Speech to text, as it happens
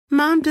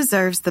Mom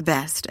deserves the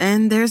best,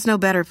 and there's no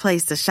better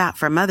place to shop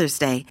for Mother's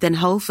Day than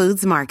Whole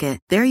Foods Market.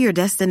 They're your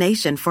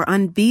destination for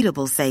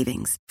unbeatable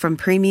savings, from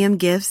premium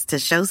gifts to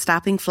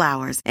show-stopping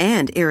flowers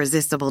and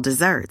irresistible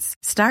desserts.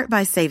 Start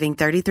by saving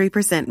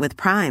 33% with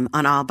Prime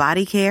on all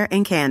body care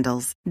and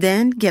candles.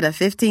 Then get a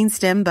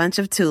 15-stem bunch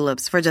of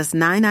tulips for just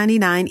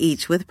 $9.99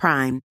 each with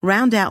Prime.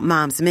 Round out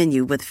Mom's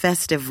menu with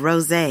festive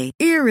rosé,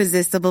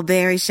 irresistible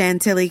berry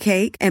chantilly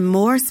cake, and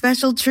more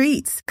special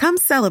treats. Come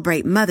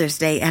celebrate Mother's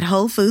Day at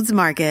Whole Foods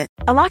Market.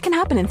 A lot can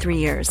happen in 3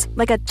 years,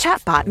 like a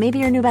chatbot may be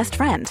your new best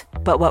friend.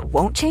 But what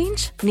won't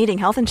change? Needing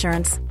health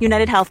insurance.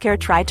 United Healthcare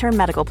Tri-Term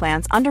Medical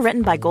Plans,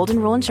 underwritten by Golden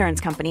Rule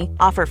Insurance Company,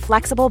 offer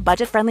flexible,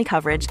 budget-friendly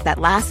coverage that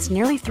lasts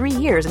nearly 3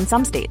 years in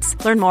some states.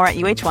 Learn more at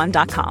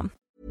uh1.com.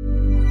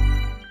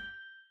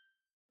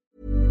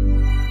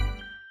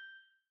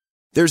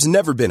 There's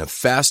never been a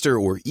faster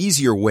or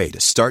easier way to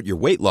start your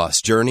weight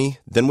loss journey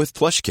than with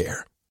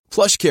PlushCare.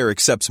 PlushCare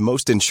accepts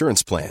most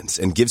insurance plans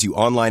and gives you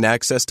online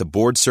access to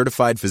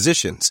board-certified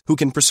physicians who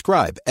can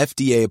prescribe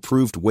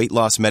FDA-approved weight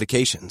loss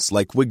medications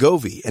like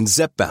Wegovy and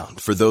Zepbound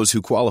for those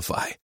who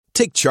qualify.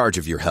 Take charge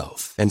of your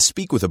health and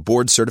speak with a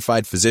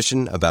board-certified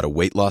physician about a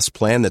weight loss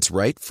plan that's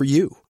right for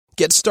you.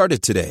 Get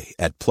started today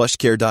at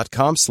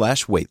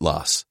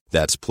plushcare.com/weight-loss.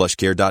 That's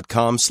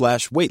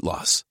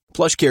plushcare.com/weight-loss.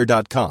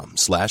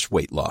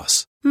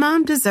 plushcare.com/weight-loss.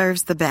 Mom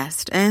deserves the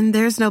best, and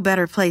there's no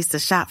better place to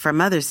shop for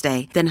Mother's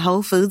Day than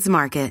Whole Foods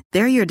Market.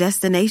 They're your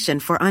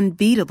destination for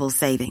unbeatable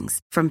savings,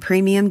 from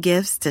premium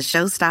gifts to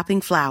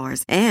show-stopping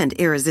flowers and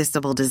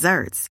irresistible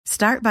desserts.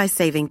 Start by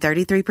saving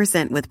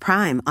 33% with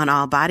Prime on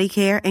all body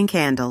care and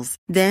candles.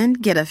 Then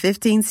get a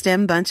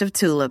 15-stem bunch of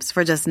tulips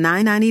for just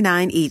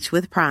 $9.99 each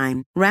with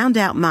Prime. Round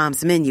out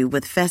Mom's menu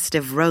with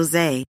festive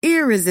rosé,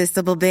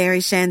 irresistible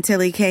berry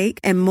chantilly cake,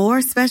 and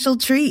more special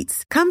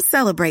treats. Come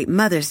celebrate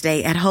Mother's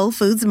Day at Whole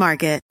Foods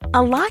Market.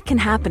 A lot can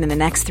happen in the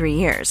next 3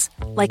 years,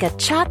 like a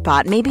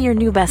chatbot may be your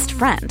new best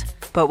friend.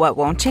 But what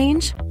won't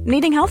change?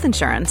 Needing health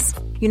insurance.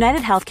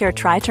 United Healthcare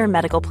Tri-Term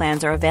Medical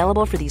Plans are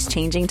available for these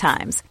changing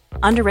times.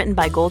 Underwritten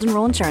by Golden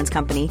Rule Insurance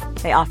Company,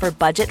 they offer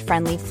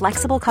budget-friendly,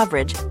 flexible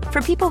coverage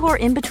for people who are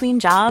in between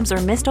jobs or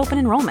missed open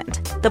enrollment.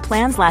 The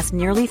plans last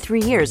nearly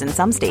 3 years in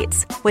some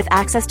states, with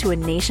access to a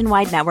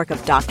nationwide network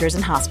of doctors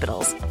and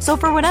hospitals. So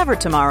for whatever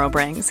tomorrow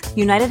brings,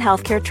 United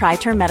Healthcare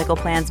Tri-Term Medical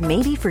Plans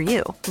may be for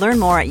you. Learn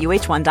more at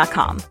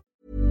uh1.com.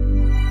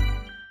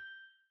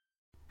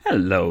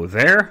 Hello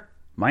there.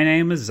 My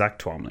name is Zach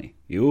Twomley.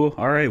 You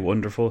are a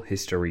wonderful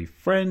history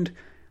friend,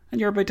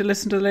 and you're about to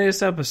listen to the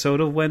latest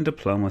episode of When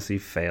Diplomacy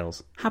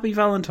Fails. Happy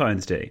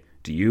Valentine's Day.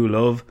 Do you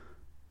love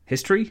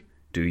history?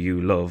 Do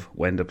you love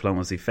When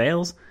Diplomacy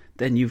Fails?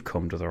 Then you've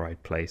come to the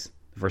right place.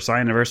 The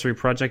Versailles Anniversary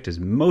Project is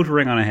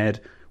motoring on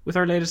ahead with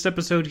our latest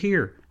episode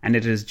here, and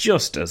it is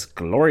just as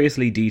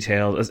gloriously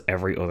detailed as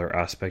every other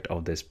aspect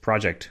of this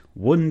project.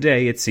 One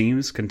day, it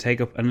seems, can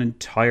take up an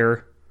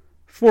entire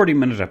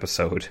 40-minute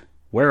episode.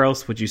 Where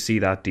else would you see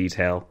that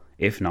detail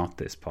if not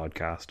this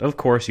podcast? Of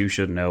course, you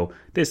should know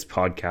this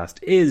podcast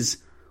is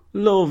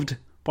loved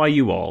by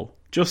you all,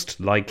 just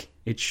like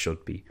it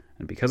should be.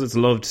 And because it's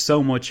loved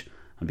so much,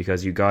 and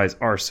because you guys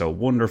are so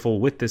wonderful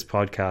with this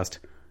podcast,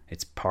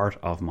 it's part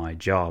of my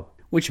job.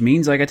 Which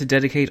means I get to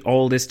dedicate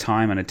all this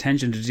time and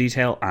attention to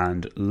detail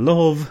and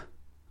love.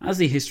 As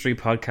the History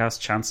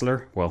Podcast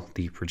Chancellor, well,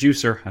 the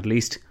producer at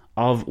least,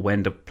 of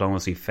When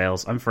Diplomacy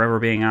Fails, I'm forever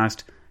being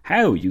asked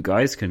how you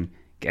guys can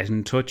get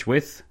in touch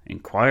with,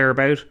 inquire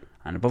about,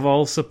 and above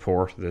all,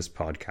 support this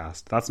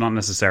podcast. That's not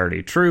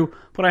necessarily true,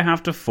 but I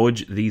have to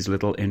fudge these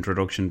little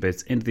introduction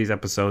bits into these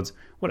episodes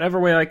whatever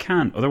way I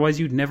can, otherwise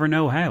you'd never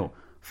know how.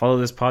 Follow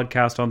this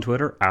podcast on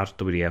Twitter at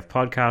WDF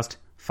Podcast.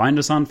 Find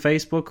us on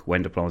Facebook,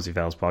 When Diplomacy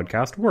Fails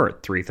Podcast. We're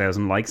at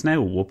 3,000 likes now.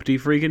 Whoopty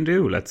freaking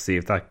do. Let's see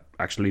if that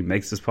actually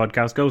makes this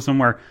podcast go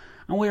somewhere.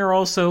 And we are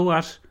also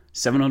at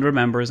 700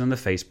 members in the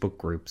Facebook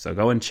group, so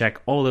go and check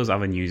all those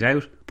avenues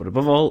out. But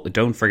above all,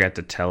 don't forget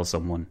to tell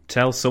someone,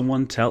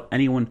 tell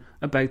anyone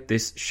about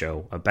this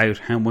show, about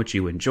how much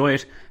you enjoy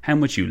it, how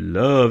much you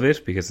love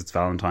it, because it's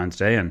Valentine's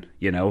Day and,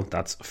 you know,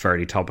 that's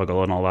fairly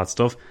topical and all that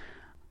stuff.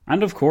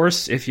 And of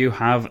course, if you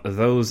have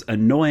those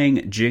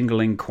annoying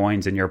jingling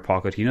coins in your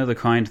pocket, you know, the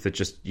kind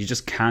that you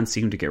just can't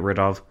seem to get rid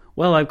of,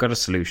 well, I've got a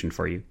solution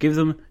for you. Give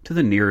them to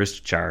the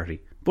nearest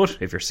charity. But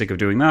if you're sick of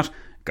doing that,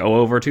 go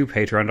over to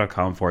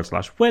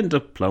patreon.com/When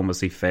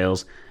Diplomacy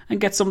Fails and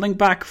get something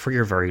back for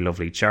your very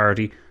lovely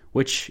charity,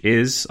 which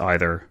is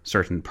either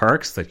certain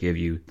perks that give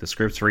you the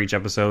scripts for each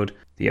episode,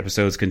 the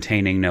episodes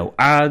containing no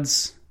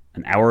ads,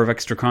 an hour of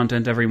extra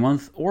content every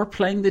month, or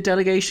playing the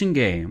delegation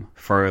game.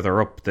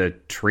 Further up the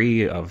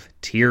tree of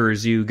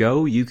tiers you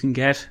go, you can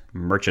get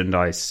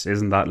merchandise.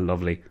 Isn't that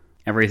lovely?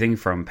 Everything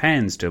from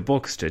pens to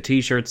books to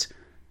t-shirts,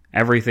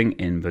 everything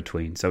in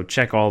between. So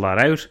check all that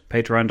out,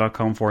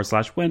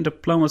 patreon.com/When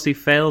Diplomacy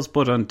Fails.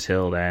 But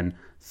until then,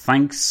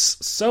 thanks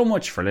so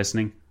much for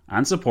listening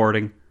and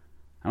supporting,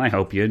 and I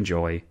hope you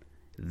enjoy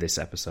this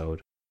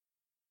episode.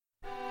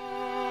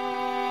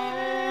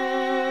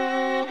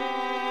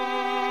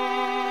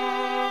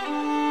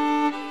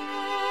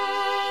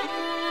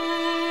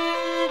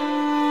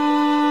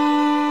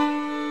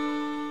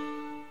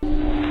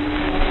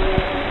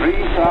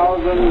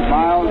 2,000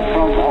 miles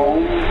from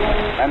home,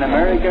 an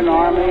American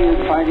army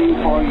is fighting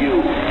for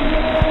you.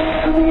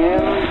 To the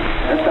end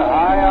that the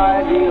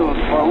high ideals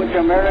for which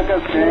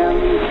America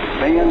stands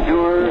may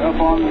endure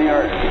upon the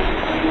earth.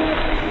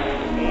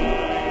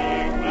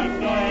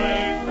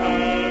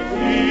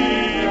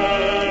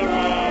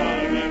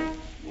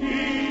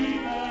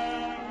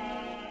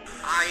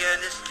 I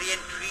earnestly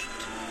entreat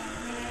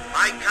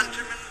my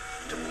countrymen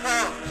to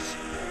pause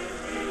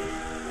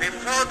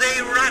before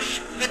they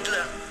rush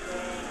Hitler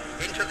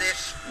into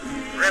this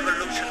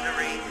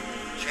revolutionary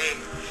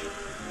change,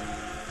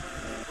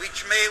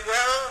 which may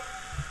well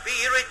be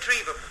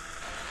irretrievable.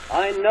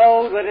 I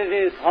know that it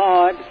is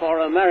hard for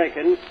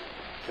Americans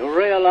to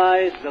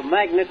realize the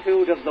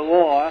magnitude of the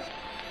war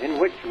in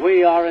which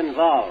we are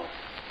involved.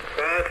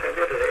 France and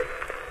Italy,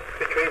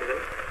 between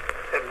them,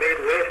 have made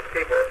waste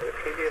people the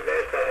Treaty of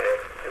Versailles,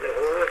 and the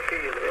whole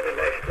field of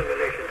international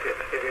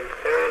relationships is in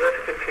perilous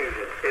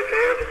confusion. The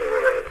affairs of the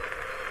world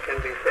can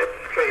be set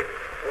straight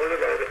only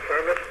by the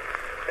firmest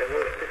and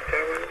most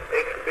determined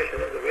exhibition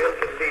of the will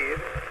to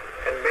lead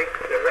and make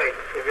the right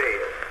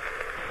prevail.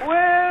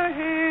 We're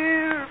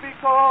here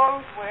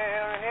because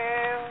we're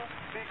here,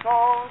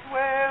 because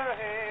we're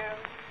here,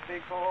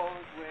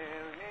 because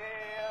we're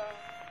here.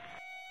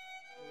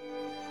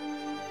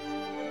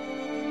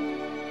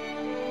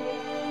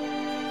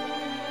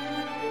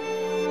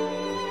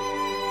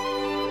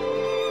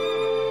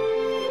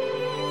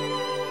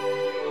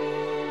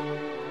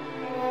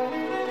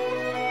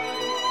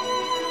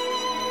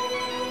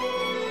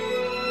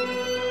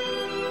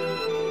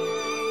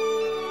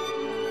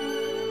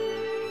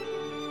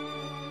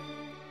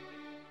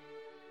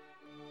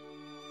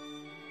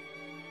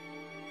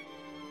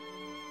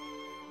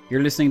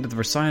 You're listening to the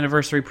Versailles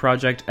Anniversary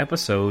Project,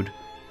 episode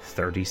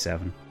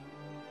 37.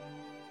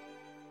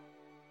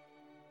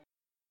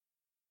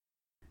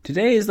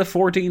 Today is the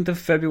 14th of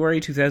February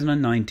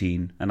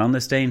 2019, and on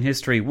this day in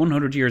history,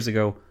 100 years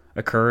ago,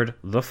 occurred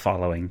the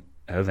following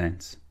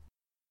events.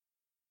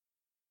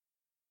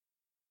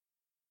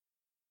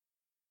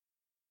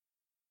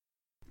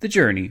 The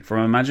journey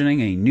from imagining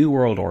a new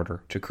world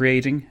order to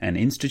creating an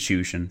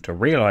institution to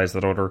realise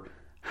that order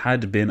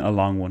had been a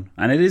long one,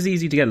 and it is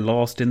easy to get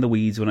lost in the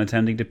weeds when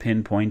attempting to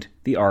pinpoint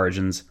the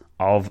origins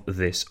of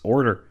this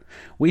order.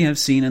 We have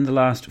seen in the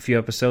last few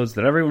episodes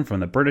that everyone from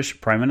the British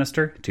Prime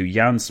Minister to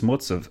Jan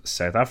Smuts of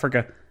South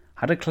Africa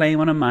had a claim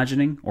on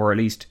imagining, or at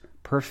least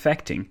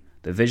perfecting,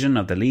 the vision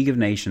of the League of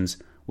Nations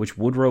which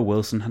Woodrow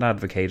Wilson had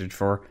advocated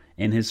for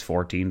in his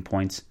 14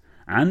 points,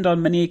 and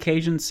on many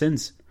occasions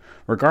since.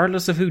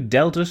 Regardless of who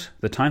dealt it,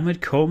 the time had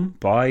come,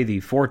 by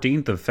the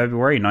 14th of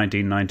February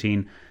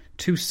 1919,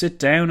 to sit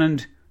down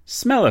and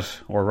smell it,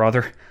 or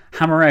rather,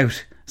 hammer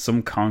out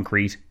some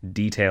concrete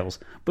details.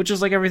 But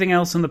just like everything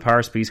else in the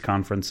Paris Peace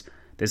Conference,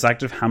 this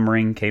act of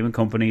hammering came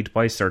accompanied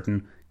by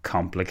certain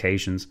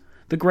complications.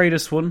 The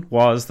greatest one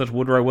was that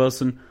Woodrow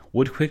Wilson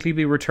would quickly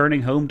be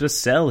returning home to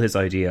sell his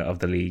idea of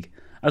the League,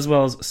 as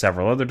well as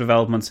several other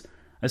developments,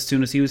 as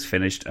soon as he was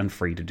finished and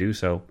free to do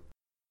so.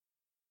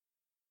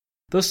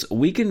 Thus,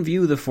 we can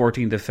view the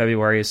 14th of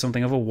February as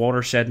something of a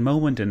watershed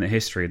moment in the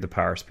history of the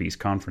Paris Peace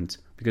Conference,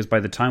 because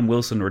by the time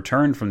Wilson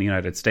returned from the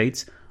United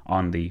States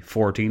on the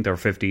 14th or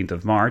 15th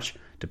of March,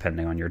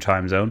 depending on your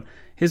time zone,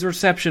 his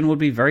reception would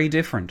be very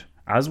different,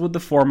 as would the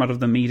format of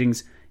the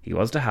meetings he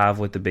was to have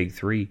with the Big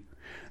Three.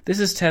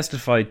 This is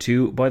testified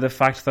to by the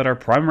fact that our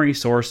primary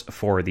source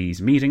for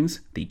these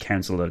meetings, the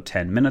Council of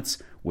 10 Minutes,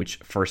 which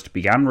first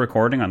began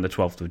recording on the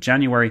 12th of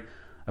January,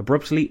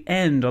 abruptly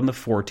end on the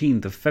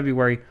 14th of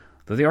February,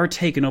 though they are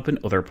taken up in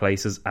other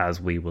places,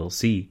 as we will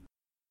see.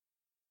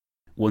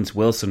 Once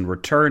Wilson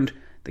returned,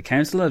 the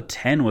Council of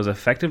 10 was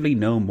effectively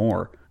no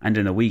more, and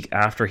in the week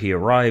after he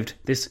arrived,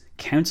 this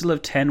Council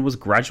of 10 was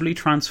gradually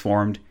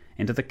transformed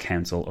into the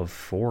Council of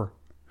 4.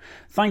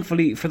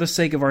 Thankfully, for the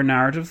sake of our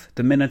narrative,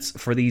 the minutes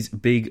for these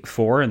Big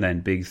 4 and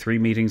then Big 3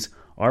 meetings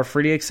are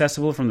freely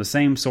accessible from the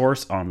same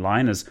source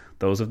online as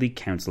those of the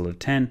Council of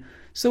 10,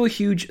 so a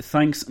huge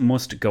thanks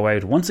must go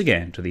out once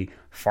again to the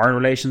Foreign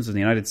Relations of the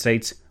United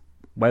States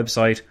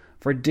website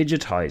for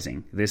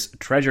digitising this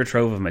treasure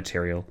trove of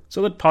material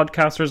so that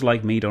podcasters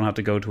like me don't have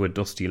to go to a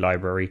dusty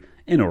library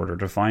in order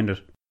to find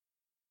it.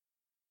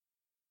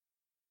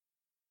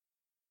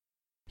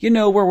 You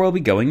know where we'll be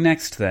going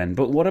next then,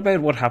 but what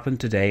about what happened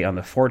today on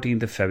the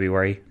 14th of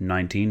February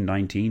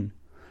 1919?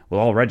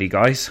 Well, already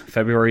guys,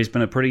 February's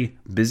been a pretty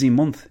busy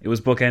month. It was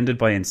bookended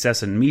by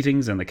incessant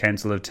meetings in the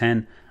Council of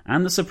 10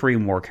 and the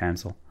Supreme War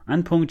Council,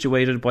 and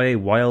punctuated by a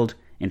wild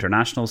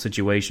international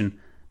situation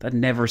that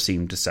never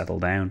seemed to settle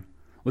down.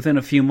 Within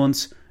a few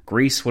months,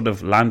 Greece would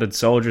have landed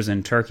soldiers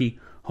in Turkey,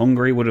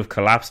 Hungary would have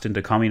collapsed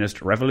into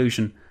communist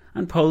revolution,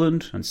 and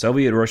Poland and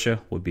Soviet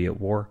Russia would be at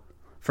war.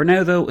 For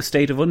now, though, a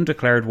state of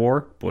undeclared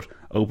war, but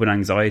open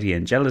anxiety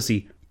and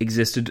jealousy,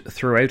 existed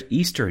throughout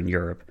Eastern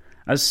Europe,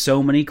 as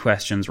so many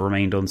questions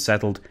remained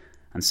unsettled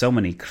and so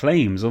many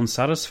claims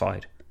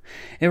unsatisfied.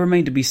 It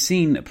remained to be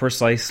seen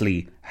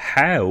precisely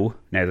how,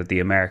 now that the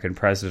American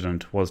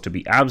president was to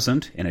be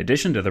absent, in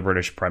addition to the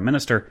British Prime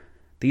Minister,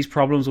 these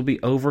problems would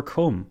be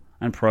overcome,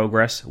 and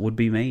progress would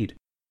be made.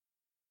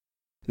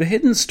 The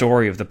hidden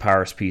story of the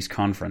Paris Peace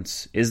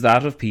Conference is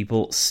that of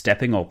people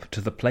stepping up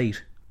to the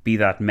plate, be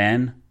that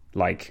men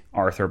like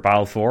Arthur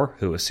Balfour,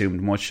 who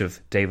assumed much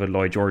of David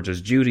Lloyd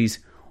George's duties,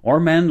 or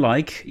men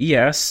like,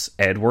 yes,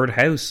 Edward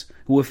House,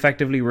 who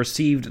effectively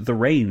received the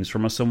reins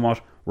from a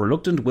somewhat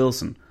reluctant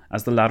Wilson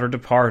as the latter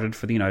departed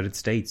for the United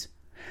States.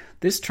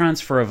 This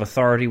transfer of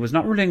authority was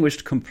not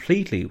relinquished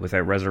completely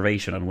without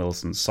reservation on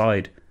Wilson's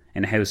side.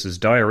 In House's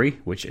diary,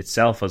 which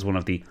itself has one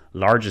of the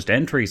largest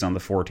entries on the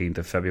 14th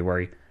of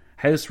February,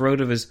 House wrote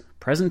of his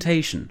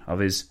presentation of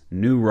his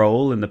new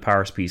role in the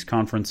Paris Peace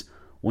Conference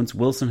once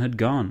Wilson had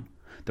gone.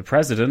 The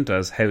President,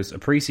 as House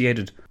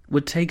appreciated,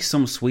 would take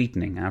some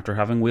sweetening after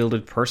having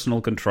wielded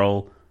personal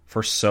control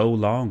for so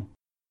long.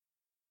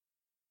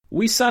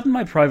 We sat in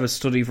my private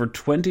study for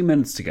 20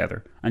 minutes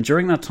together, and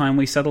during that time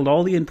we settled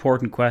all the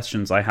important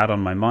questions I had on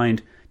my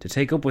mind to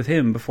take up with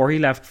him before he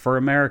left for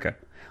America.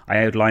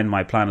 I outlined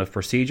my plan of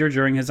procedure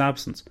during his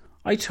absence.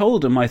 I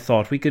told him I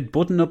thought we could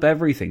button up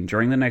everything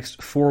during the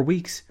next 4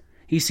 weeks.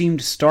 He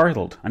seemed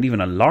startled and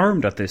even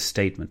alarmed at this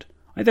statement.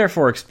 I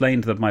therefore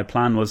explained that my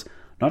plan was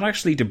not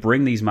actually to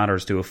bring these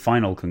matters to a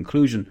final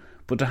conclusion,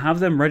 but to have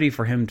them ready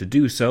for him to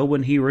do so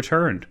when he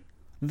returned.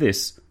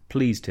 This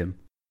pleased him.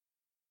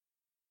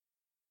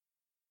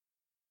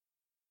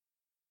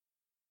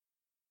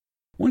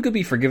 One could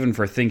be forgiven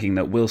for thinking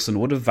that Wilson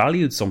would have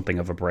valued something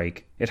of a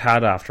break. It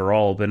had, after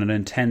all, been an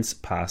intense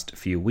past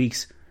few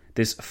weeks.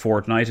 This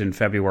fortnight in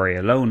February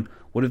alone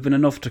would have been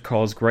enough to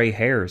cause grey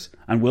hairs,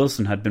 and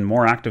Wilson had been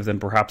more active than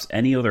perhaps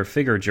any other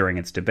figure during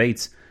its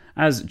debates,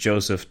 as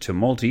Joseph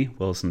Tumulty,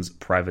 Wilson's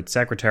private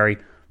secretary,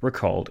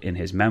 recalled in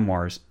his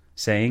memoirs,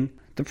 saying,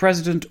 "The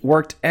President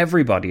worked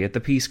everybody at the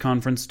peace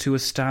conference to a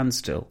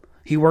standstill.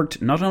 He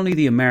worked not only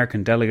the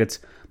American delegates,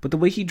 but the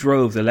way he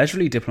drove the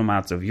leisurely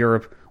diplomats of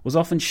Europe was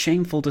often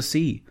shameful to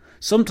see.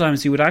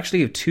 Sometimes he would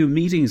actually have 2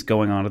 meetings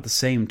going on at the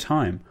same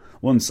time.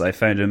 Once I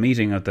found a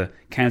meeting of the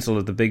Council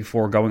of the Big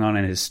Four going on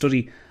in his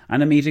study,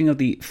 and a meeting of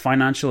the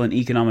financial and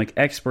economic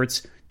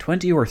experts,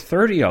 20 or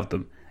 30 of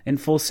them, in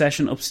full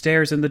session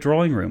upstairs in the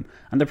drawing room,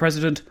 and the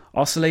President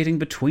oscillating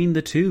between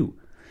the two.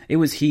 It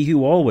was he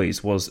who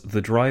always was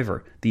the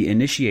driver, the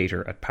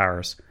initiator at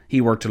Paris.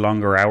 He worked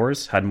longer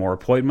hours, had more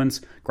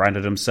appointments,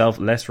 granted himself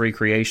less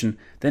recreation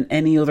than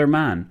any other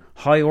man,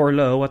 high or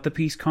low, at the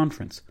peace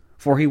conference.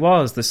 For he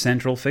was the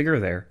central figure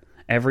there.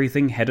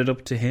 Everything headed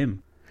up to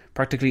him.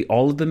 Practically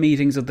all of the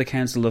meetings of the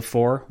Council of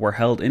Four were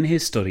held in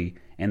his study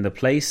in the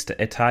Place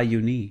d'État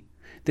Unis.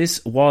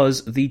 This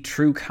was the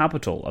true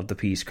capital of the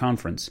peace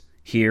conference.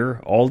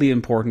 Here all the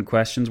important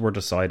questions were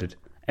decided.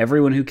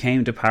 Everyone who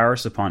came to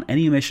Paris upon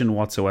any mission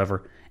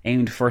whatsoever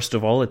aimed first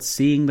of all at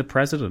seeing the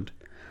President.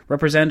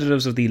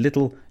 Representatives of the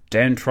little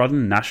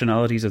downtrodden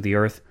nationalities of the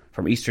earth,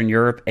 from Eastern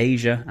Europe,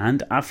 Asia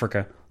and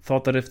Africa,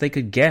 thought that if they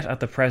could get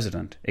at the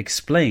President,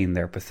 explain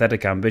their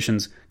pathetic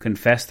ambitions,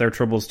 confess their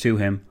troubles to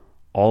him,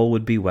 all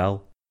would be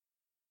well.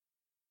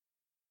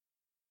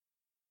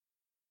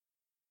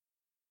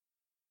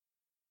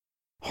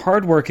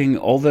 Hard-working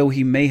although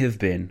he may have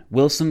been,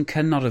 Wilson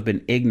cannot have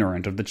been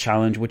ignorant of the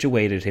challenge which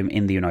awaited him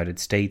in the United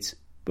States.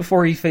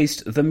 Before he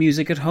faced the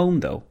music at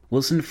home, though,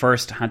 Wilson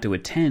first had to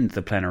attend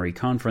the plenary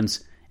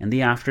conference in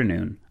the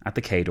afternoon at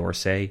the Quai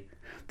d'Orsay.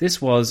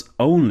 This was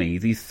only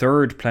the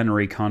 3rd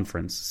plenary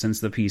conference since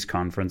the peace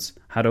conference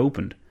had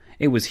opened.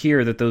 It was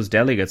here that those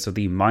delegates of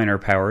the minor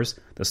powers,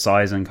 the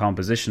size and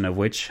composition of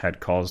which had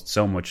caused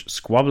so much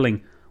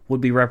squabbling, would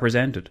be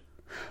represented.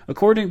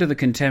 According to the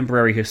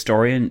contemporary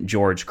historian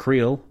George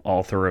Creel,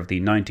 author of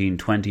the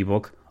 1920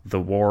 book The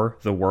War,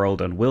 the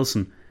World and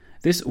Wilson,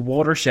 this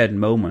watershed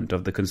moment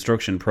of the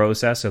construction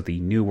process of the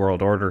New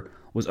World Order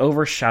was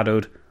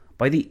overshadowed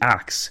by the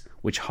axe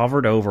which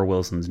hovered over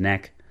Wilson's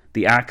neck,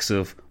 the axe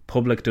of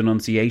public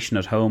denunciation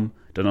at home,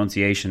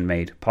 denunciation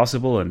made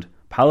possible and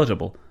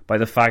palatable by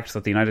the fact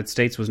that the United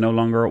States was no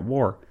longer at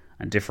war,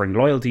 and differing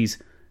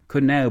loyalties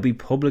could now be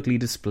publicly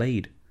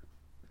displayed.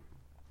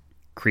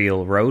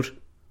 Creel wrote,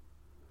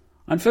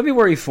 "On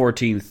February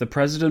 14th, the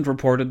President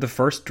reported the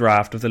first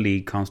draft of the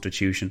League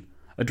Constitution,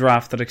 a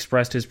draft that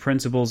expressed his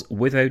principles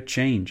without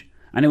change,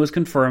 and it was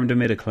confirmed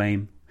amid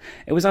acclaim.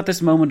 It was at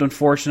this moment,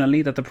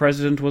 unfortunately, that the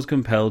President was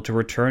compelled to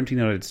return to the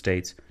United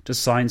States to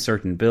sign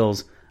certain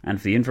bills, and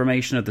for the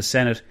information of the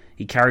Senate,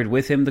 he carried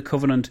with him the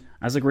covenant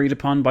as agreed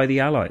upon by the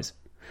Allies.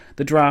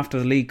 The draft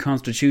of the League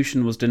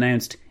Constitution was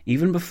denounced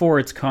even before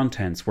its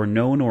contents were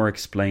known or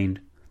explained.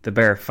 The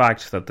bare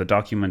fact that the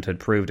document had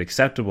proved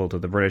acceptable to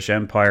the British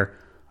Empire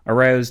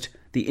aroused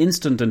the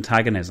instant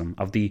antagonism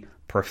of the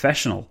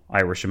professional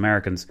Irish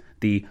Americans,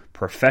 the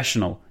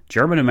professional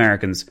German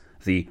Americans,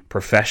 the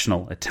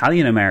professional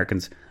Italian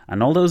Americans,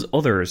 and all those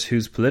others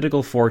whose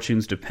political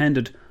fortunes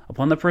depended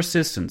upon the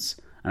persistence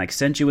and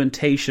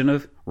accentuation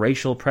of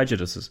racial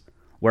prejudices.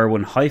 Where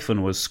one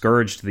hyphen was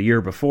scourged the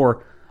year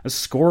before, a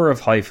score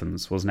of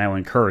hyphens was now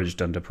encouraged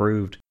and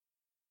approved."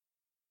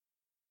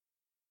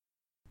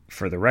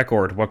 For the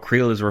record, what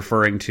Creel is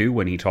referring to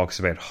when he talks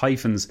about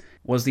hyphens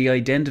was the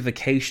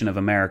identification of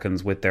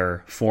Americans with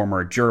their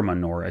former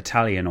German or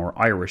Italian or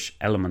Irish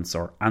elements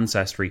or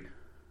ancestry.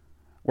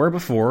 Where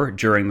before,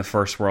 during the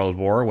First World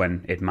War,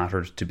 when it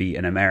mattered to be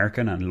an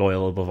American and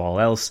loyal above all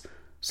else,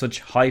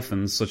 such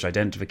hyphens, such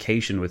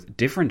identification with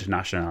different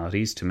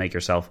nationalities to make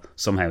yourself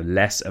somehow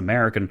less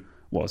American,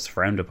 was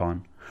frowned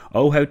upon.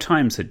 Oh, how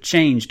times had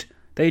changed!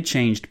 They had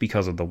changed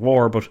because of the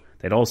war, but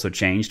they'd also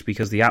changed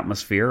because the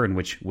atmosphere in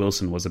which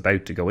Wilson was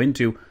about to go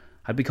into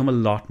had become a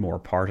lot more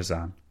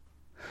partisan.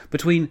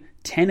 Between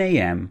 10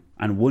 a.m.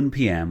 and 1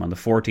 p.m. on the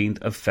 14th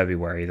of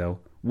February, though,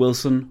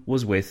 Wilson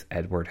was with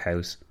Edward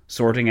House,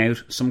 sorting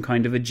out some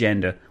kind of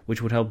agenda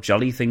which would help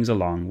jolly things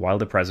along while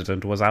the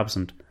President was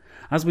absent.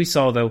 As we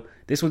saw, though,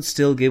 this would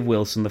still give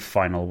Wilson the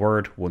final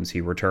word once he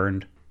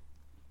returned.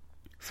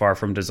 Far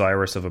from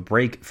desirous of a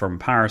break from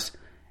Paris,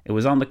 it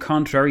was on the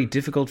contrary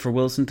difficult for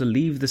Wilson to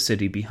leave the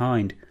city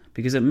behind,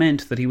 because it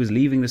meant that he was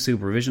leaving the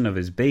supervision of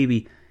his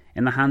baby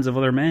in the hands of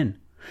other men.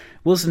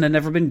 Wilson had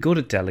never been good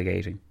at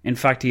delegating. In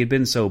fact, he had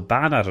been so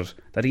bad at it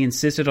that he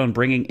insisted on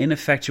bringing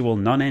ineffectual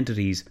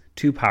non-entities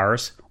to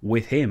Paris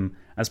with him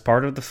as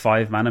part of the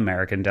 5-man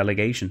American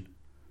delegation.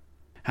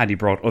 Had he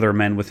brought other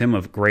men with him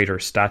of greater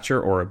stature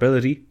or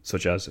ability,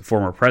 such as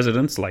former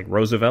presidents like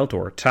Roosevelt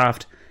or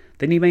Taft,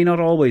 then he may not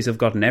always have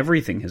gotten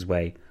everything his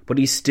way, but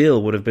he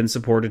still would have been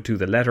supported to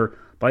the letter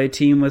by a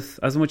team with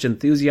as much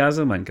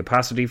enthusiasm and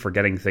capacity for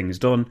getting things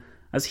done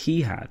as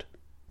he had.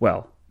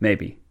 Well,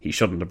 maybe he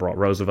shouldn't have brought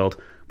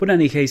Roosevelt, but in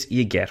any case,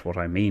 you get what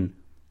I mean.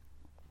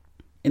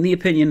 In the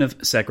opinion of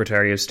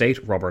Secretary of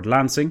State Robert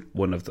Lansing,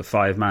 one of the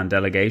 5-man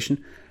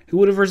delegation, who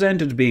would have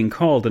resented being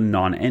called a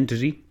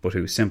non-entity, but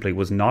who simply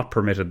was not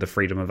permitted the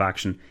freedom of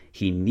action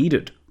he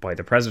needed by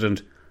the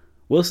President,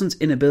 Wilson's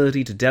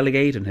inability to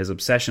delegate and his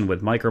obsession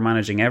with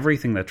micromanaging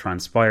everything that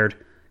transpired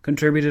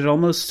contributed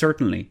almost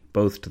certainly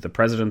both to the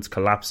President's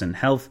collapse in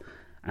health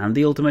and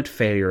the ultimate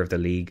failure of the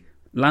League.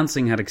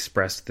 Lansing had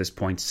expressed this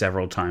point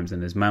several times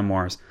in his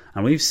memoirs,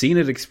 and we've seen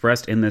it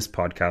expressed in this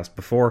podcast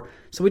before,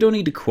 so we don't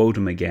need to quote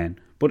him again,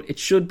 but it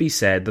should be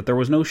said that there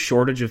was no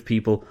shortage of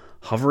people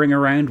hovering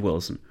around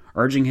Wilson,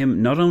 urging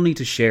him not only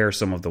to share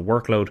some of the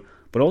workload,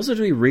 but also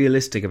to be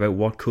realistic about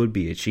what could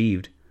be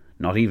achieved.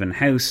 Not even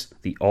House,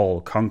 the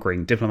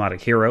all-conquering diplomatic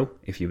hero,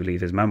 if you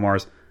believe his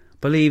memoirs,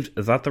 believed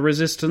that the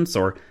resistance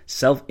or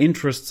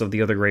self-interests of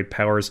the other great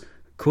powers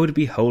could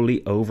be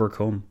wholly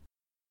overcome.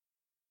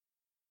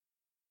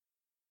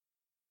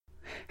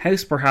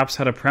 House perhaps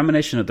had a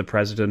premonition of the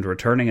President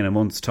returning in a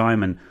month's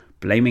time and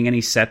blaming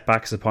any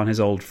setbacks upon his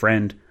old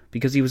friend,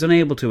 because he was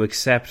unable to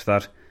accept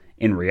that,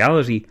 in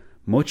reality,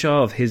 much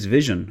of his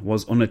vision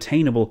was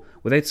unattainable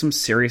without some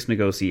serious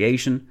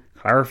negotiation,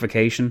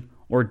 clarification,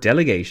 or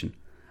delegation.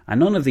 And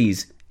none of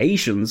these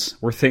Asians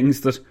were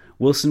things that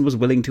Wilson was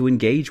willing to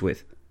engage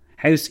with.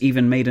 House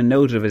even made a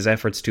note of his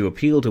efforts to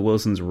appeal to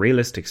Wilson's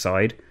realistic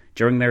side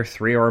during their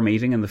 3-hour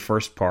meeting in the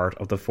first part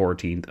of the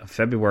 14th of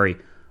February,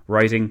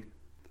 writing,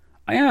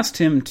 "I asked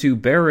him to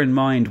bear in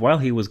mind while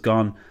he was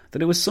gone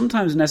that it was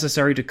sometimes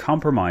necessary to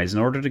compromise in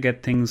order to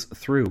get things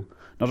through,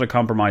 not a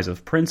compromise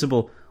of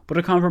principle, but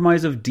a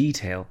compromise of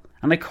detail,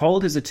 and I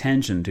called his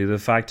attention to the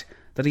fact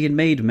that he had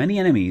made many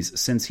enemies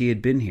since he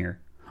had been here.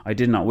 I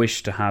did not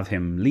wish to have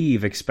him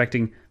leave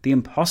expecting the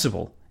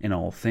impossible in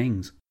all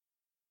things."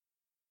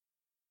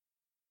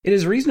 It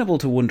is reasonable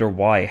to wonder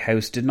why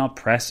House did not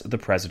press the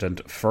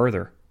President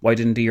further. Why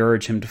didn't he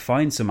urge him to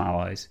find some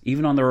allies,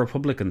 even on the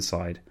Republican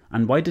side?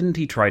 And why didn't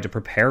he try to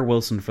prepare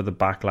Wilson for the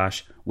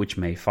backlash which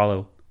may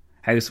follow?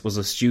 House was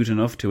astute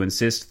enough to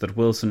insist that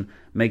Wilson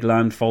make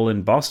landfall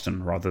in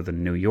Boston rather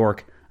than New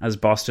York, as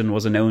Boston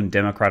was a known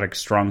Democratic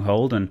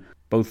stronghold and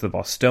both the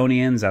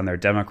Bostonians and their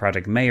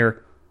Democratic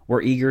mayor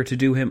were eager to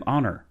do him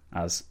honour,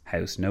 as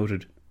House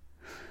noted.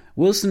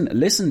 Wilson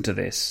listened to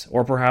this,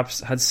 or perhaps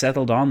had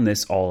settled on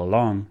this all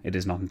along. It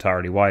is not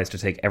entirely wise to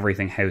take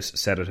everything House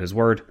said at his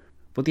word,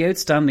 but the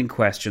outstanding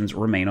questions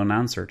remain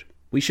unanswered.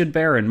 We should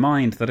bear in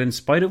mind that in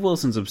spite of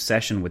Wilson's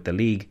obsession with the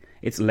League,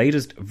 its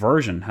latest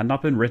version had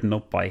not been written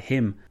up by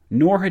him,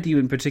 nor had he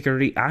been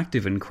particularly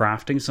active in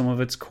crafting some of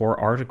its core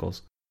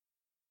articles.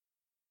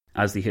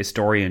 As the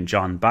historian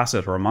John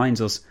Bassett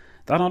reminds us,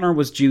 that honour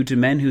was due to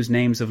men whose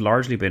names have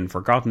largely been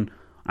forgotten,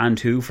 and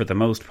who, for the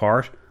most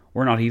part,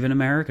 were not even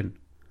American.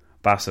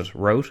 Bassett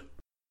wrote,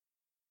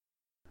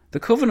 "The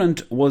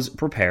Covenant was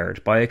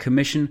prepared by a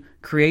commission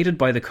created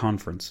by the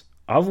conference,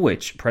 of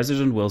which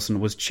President Wilson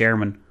was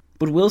chairman,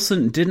 but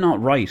Wilson did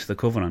not write the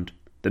Covenant.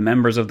 The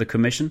members of the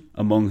commission,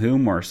 among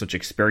whom were such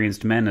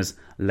experienced men as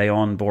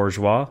Léon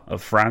Bourgeois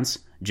of France,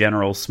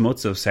 General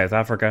Smuts of South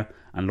Africa,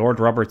 and Lord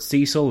Robert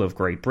Cecil of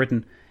Great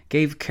Britain,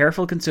 gave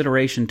careful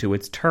consideration to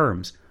its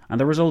terms,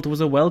 and the result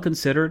was a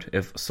well-considered,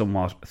 if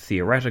somewhat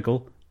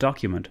theoretical,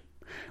 document.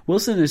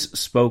 Wilson is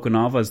spoken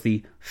of as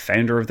the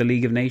founder of the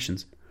League of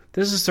Nations.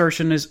 This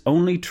assertion is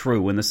only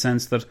true in the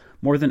sense that,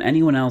 more than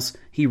anyone else,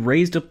 he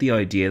raised up the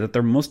idea that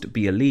there must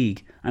be a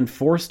league and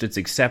forced its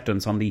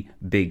acceptance on the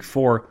Big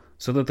Four,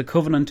 so that the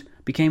Covenant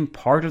became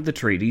part of the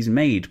treaties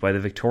made by the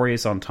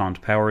victorious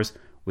Entente powers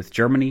with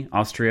Germany,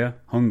 Austria,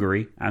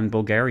 Hungary and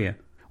Bulgaria.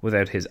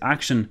 Without his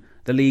action,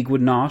 the League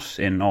would not,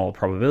 in all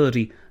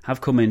probability,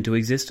 have come into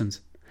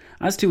existence.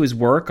 As to his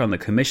work on the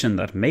commission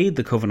that made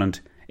the Covenant,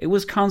 it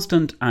was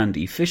constant and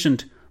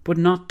efficient, but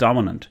not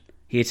dominant.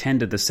 He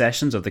attended the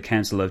sessions of the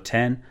Council of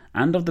Ten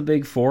and of the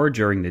Big Four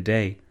during the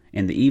day.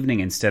 In the evening,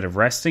 instead of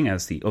resting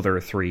as the other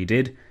three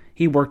did,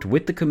 he worked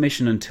with the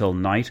commission until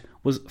night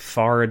was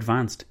far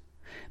advanced.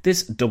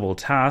 This double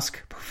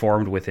task,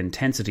 performed with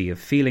intensity of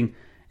feeling,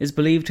 is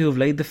believed to have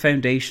laid the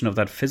foundation of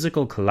that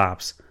physical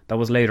collapse that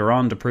was later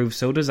on to prove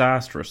so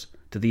disastrous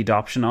to the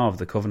adoption of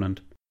the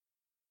Covenant.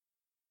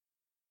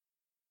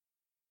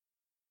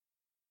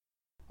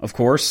 Of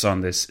course,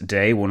 on this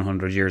day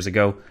 100 years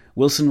ago,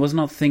 Wilson was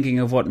not thinking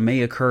of what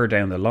may occur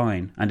down the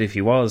line, and if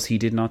he was, he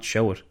did not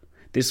show it.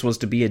 This was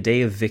to be a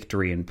day of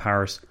victory in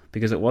Paris,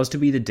 because it was to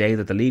be the day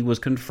that the League was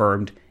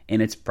confirmed in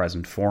its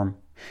present form.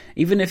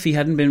 Even if he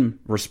hadn't been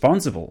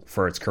responsible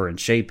for its current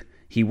shape,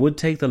 he would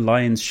take the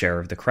lion's share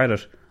of the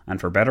credit,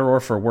 and for better or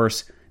for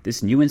worse,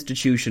 this new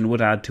institution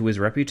would add to his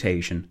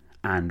reputation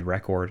and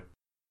record.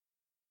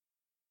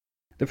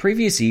 The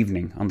previous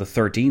evening, on the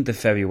 13th of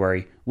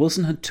February,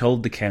 Wilson had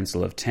told the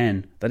Council of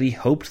Ten that he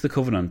hoped the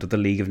Covenant of the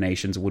League of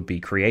Nations would be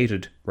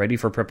created, ready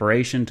for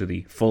preparation to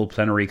the full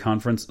plenary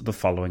conference the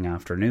following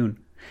afternoon.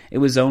 It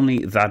was only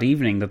that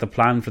evening that the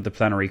plan for the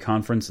plenary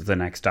conference the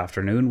next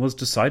afternoon was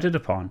decided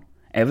upon.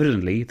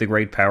 Evidently, the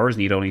great powers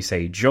need only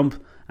say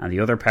jump, and the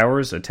other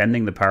powers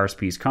attending the Paris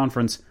Peace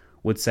Conference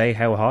would say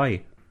how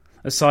high.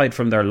 Aside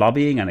from their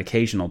lobbying and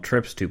occasional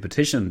trips to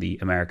petition the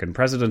American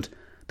president,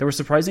 there was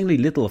surprisingly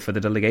little for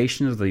the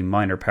delegation of the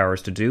minor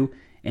powers to do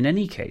in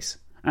any case,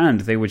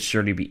 and they would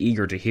surely be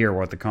eager to hear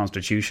what the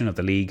constitution of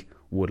the League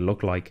would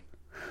look like.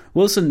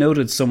 Wilson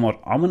noted somewhat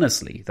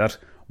ominously that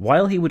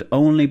while he would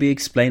only be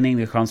explaining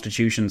the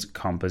constitution's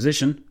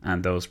composition,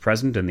 and those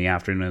present in the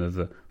afternoon of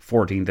the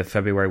 14th of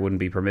February wouldn't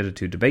be permitted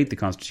to debate the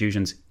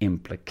constitution's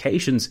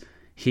implications,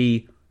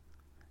 he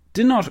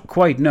did not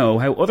quite know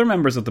how other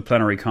members of the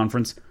plenary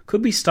conference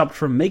could be stopped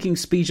from making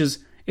speeches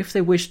if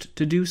they wished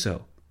to do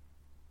so.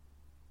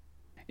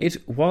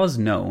 It was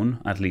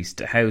known, at least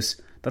to House,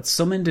 that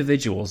some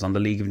individuals on the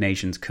League of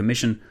Nations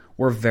Commission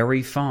were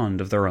very fond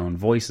of their own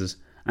voices,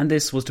 and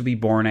this was to be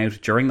borne out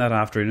during that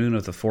afternoon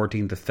of the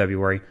 14th of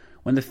February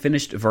when the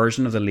finished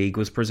version of the League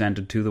was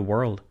presented to the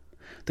world.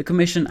 The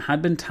Commission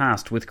had been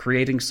tasked with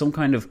creating some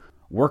kind of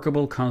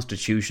workable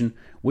constitution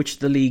which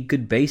the League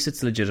could base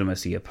its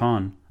legitimacy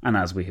upon, and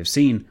as we have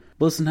seen,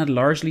 Wilson had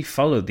largely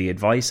followed the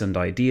advice and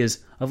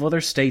ideas of other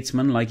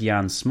statesmen like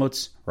Jan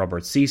Smuts,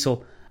 Robert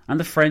Cecil, and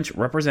the French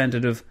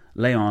representative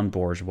Léon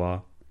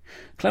Bourgeois.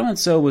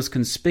 Clemenceau was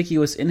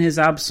conspicuous in his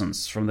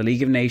absence from the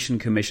League of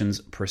Nations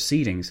Commission's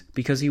proceedings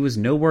because he was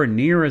nowhere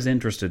near as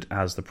interested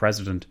as the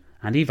President,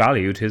 and he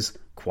valued his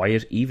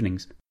quiet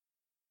evenings.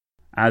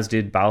 As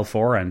did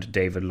Balfour and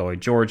David Lloyd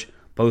George,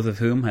 both of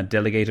whom had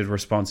delegated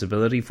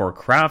responsibility for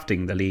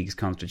crafting the League's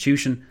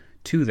constitution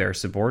to their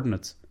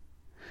subordinates.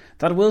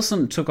 That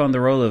Wilson took on the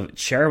role of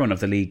chairman of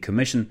the League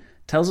Commission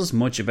tells us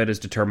much about his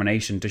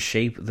determination to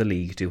shape the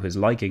League to his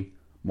liking.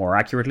 More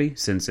accurately,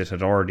 since it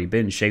had already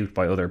been shaped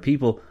by other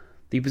people,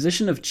 the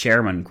position of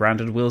chairman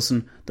granted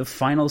Wilson the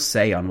final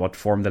say on what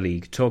form the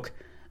League took,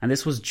 and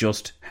this was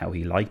just how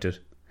he liked it.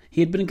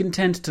 He had been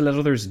content to let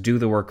others do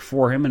the work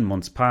for him in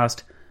months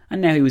past, and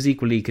now he was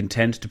equally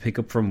content to pick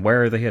up from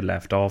where they had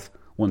left off,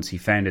 once he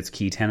found its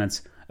key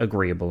tenets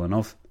agreeable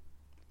enough.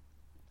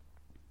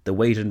 The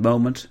waited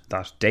moment,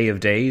 that day of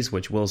days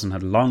which Wilson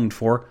had longed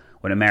for,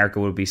 when America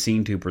would be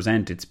seen to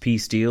present its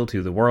peace deal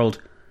to the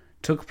world,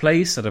 took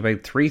place at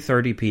about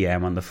 3:30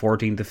 p.m. on the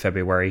 14th of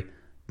February,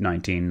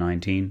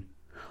 1919.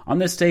 On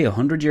this day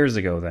 100 years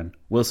ago then,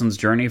 Wilson's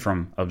journey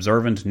from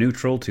observant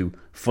neutral to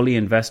fully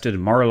invested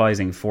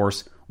moralising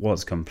force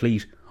was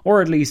complete,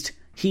 or at least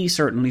he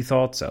certainly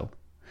thought so.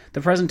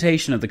 The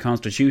presentation of the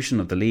Constitution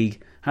of the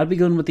League had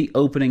begun with the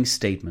opening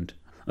statement,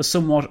 a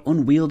somewhat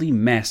unwieldy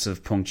mess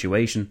of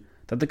punctuation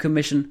that the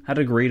Commission had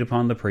agreed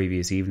upon the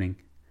previous evening.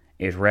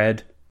 It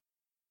read,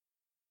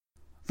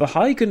 "The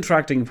high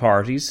contracting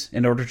parties,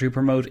 in order to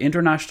promote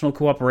international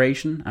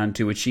cooperation and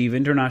to achieve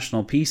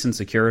international peace and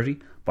security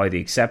by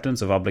the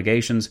acceptance of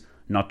obligations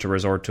not to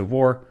resort to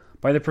war,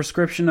 by the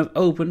prescription of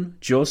open,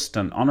 just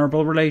and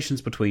honourable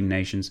relations between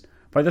nations,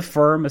 by the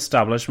firm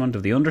establishment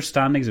of the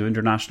understandings of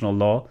international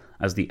law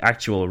as the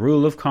actual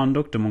rule of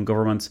conduct among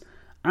governments,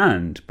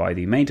 and by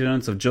the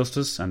maintenance of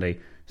justice and a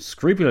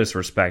scrupulous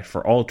respect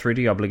for all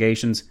treaty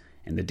obligations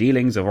in the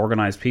dealings of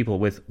organised people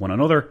with one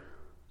another,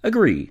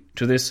 agree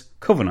to this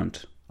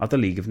Covenant of the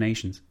League of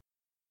Nations."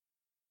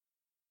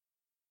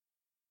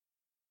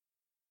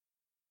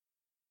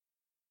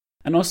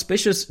 An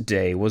auspicious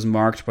day was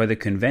marked by the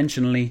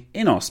conventionally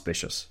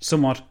inauspicious,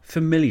 somewhat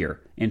familiar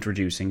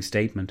introducing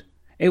statement.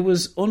 It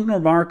was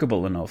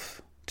unremarkable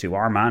enough to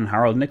our man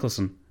Harold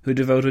Nicolson, who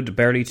devoted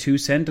barely 2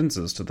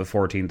 sentences to the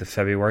 14th of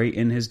February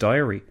in his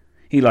diary.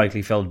 He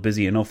likely felt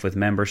busy enough with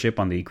membership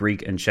on the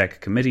Greek and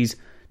Czech committees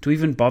to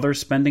even bother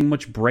spending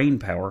much brain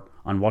power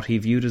on what he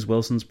viewed as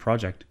Wilson's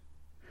project.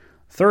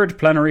 Third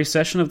plenary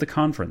session of the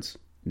conference,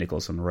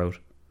 Nicholson wrote.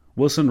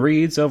 Wilson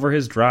reads over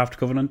his draft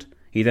covenant.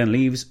 He then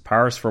leaves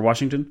Paris for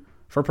Washington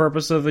for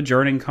purpose of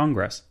adjourning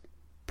Congress.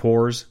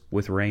 Pours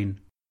with rain.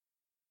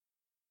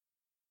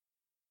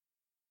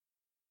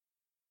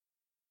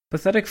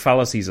 Pathetic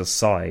fallacies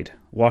aside,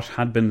 what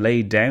had been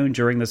laid down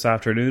during this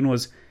afternoon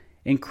was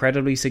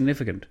incredibly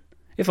significant.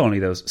 If only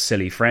those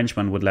silly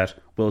Frenchmen would let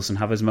Wilson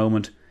have his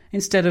moment,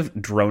 instead of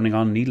droning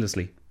on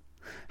needlessly.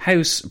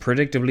 House,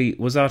 predictably,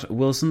 was at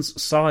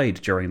Wilson's side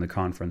during the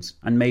conference,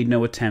 and made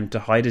no attempt to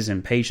hide his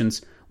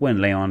impatience when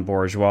Léon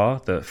Bourgeois,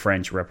 the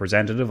French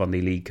representative on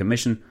the League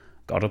Commission,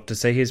 got up to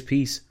say his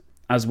piece.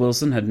 As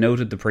Wilson had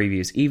noted the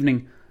previous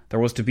evening, there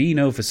was to be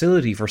no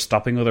facility for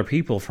stopping other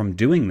people from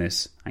doing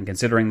this, and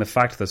considering the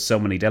fact that so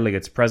many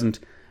delegates present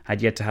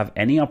had yet to have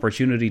any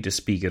opportunity to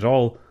speak at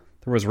all,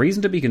 there was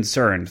reason to be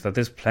concerned that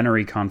this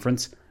plenary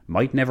conference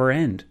might never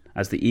end,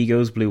 as the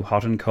egos blew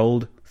hot and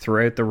cold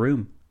throughout the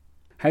room.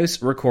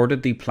 House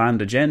recorded the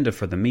planned agenda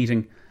for the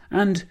meeting,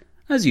 and,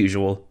 as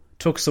usual,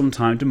 took some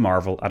time to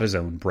marvel at his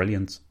own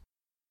brilliance.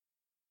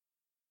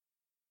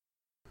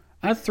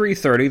 At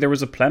 3:30 there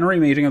was a plenary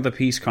meeting of the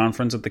Peace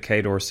Conference at the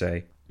Quai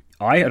d'Orsay.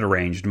 I had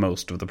arranged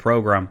most of the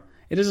programme.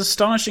 It is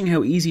astonishing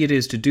how easy it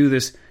is to do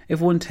this if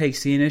one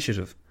takes the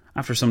initiative.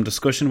 After some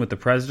discussion with the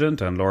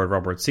President and Lord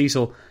Robert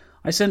Cecil,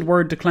 I sent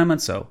word to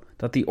Clemenceau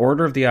that the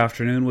order of the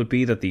afternoon would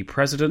be that the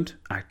President,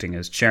 acting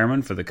as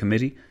chairman for the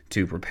committee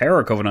to prepare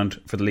a covenant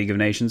for the League of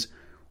Nations,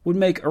 would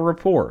make a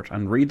report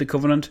and read the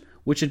covenant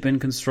which had been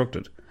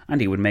constructed,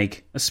 and he would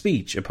make a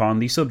speech upon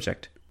the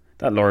subject.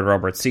 That Lord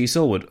Robert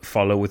Cecil would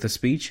follow with a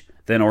speech,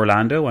 then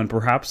Orlando and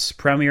perhaps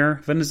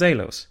Premier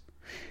Venizelos.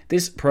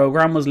 This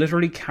programme was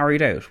literally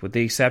carried out, with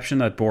the exception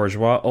that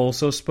Bourgeois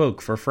also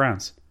spoke for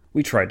France.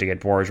 We tried to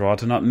get Bourgeois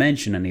to not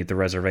mention any of the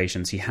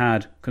reservations he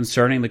had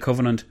concerning the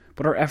covenant,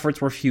 but our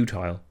efforts were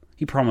futile.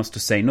 He promised to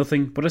say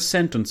nothing but a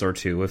sentence or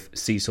two if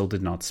Cecil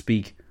did not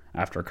speak.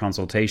 After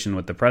consultation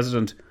with the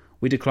President,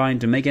 we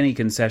declined to make any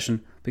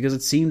concession because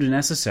it seemed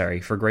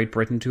necessary for Great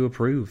Britain to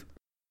approve.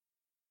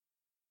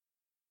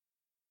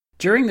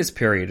 During this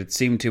period, it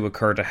seemed to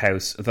occur to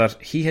House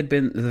that he had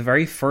been the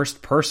very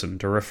first person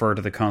to refer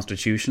to the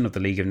Constitution of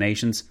the League of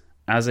Nations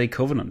as a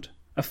covenant,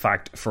 a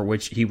fact for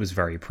which he was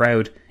very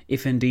proud,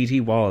 if indeed he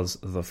was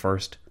the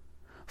first.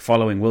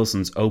 Following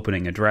Wilson's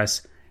opening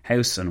address,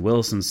 House and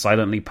Wilson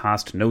silently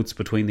passed notes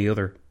between the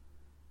other.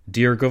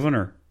 "Dear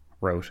Governor,"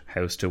 wrote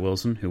House to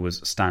Wilson, who was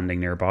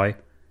standing nearby,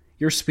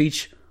 "your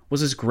speech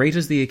was as great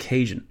as the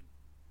occasion."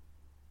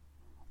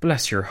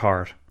 "Bless your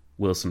heart,"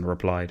 Wilson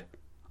replied.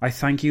 "I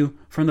thank you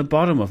from the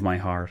bottom of my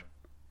heart."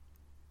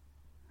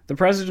 The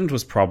President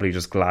was probably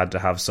just glad to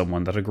have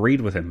someone that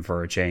agreed with him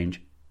for a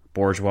change.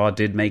 Bourgeois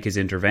did make his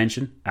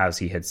intervention, as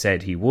he had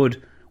said he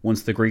would,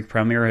 once the Greek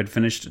Premier had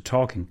finished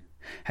talking.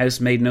 House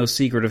made no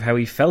secret of how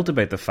he felt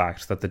about the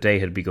fact that the day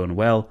had begun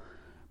well,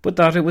 but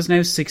that it was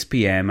now 6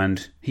 p.m.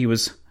 and he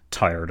was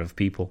tired of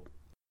people.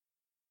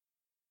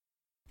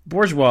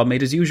 Bourgeois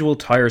made his usual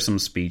tiresome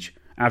speech.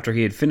 After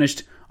he had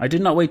finished, I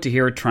did not wait to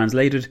hear it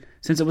translated,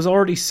 since it was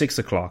already 6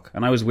 o'clock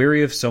and I was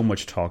weary of so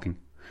much talking.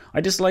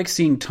 I dislike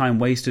seeing time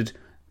wasted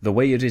the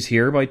way it is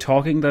here by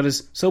talking that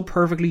is so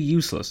perfectly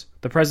useless.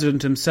 The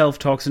President himself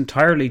talks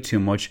entirely too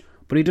much,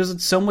 but he does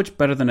it so much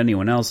better than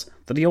anyone else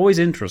that he always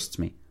interests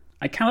me.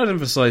 I cannot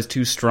emphasize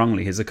too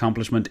strongly his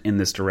accomplishment in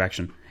this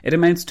direction. It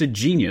amounts to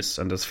genius,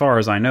 and as far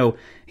as I know,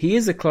 he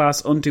is a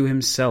class unto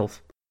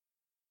himself.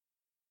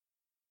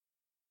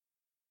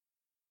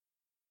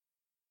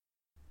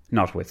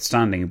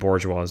 Notwithstanding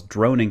Bourgeois'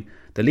 droning,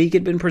 the League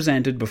had been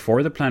presented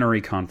before the plenary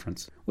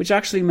conference, which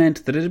actually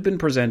meant that it had been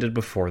presented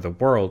before the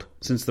world,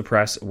 since the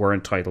press were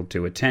entitled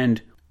to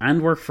attend,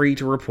 and were free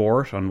to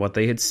report on what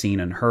they had seen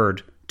and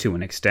heard, to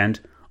an extent,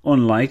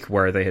 unlike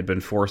where they had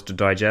been forced to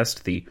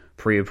digest the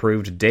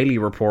pre-approved daily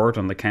report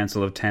on the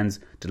Council of Ten's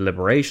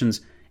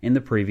deliberations in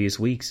the previous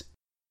weeks.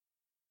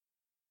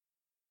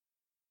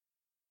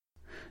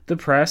 The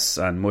press,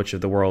 and much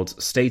of the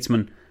world's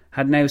statesmen,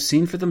 had now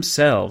seen for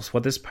themselves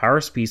what this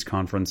Paris Peace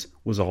Conference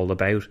was all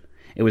about.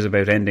 It was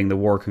about ending the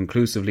war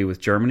conclusively with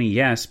Germany,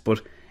 yes,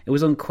 but it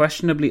was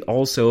unquestionably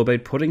also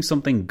about putting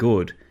something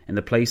good in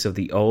the place of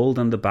the old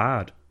and the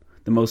bad.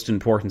 The most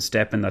important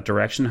step in that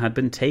direction had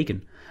been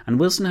taken, and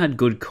Wilson had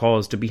good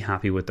cause to be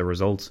happy with the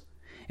results.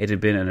 It had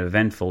been an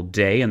eventful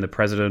day, and the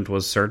President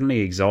was certainly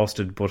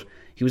exhausted, but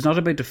he was not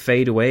about to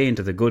fade away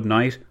into the good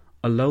night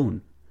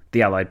alone.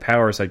 The Allied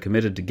powers had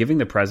committed to giving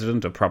the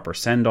President a proper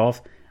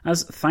send-off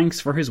as thanks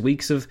for his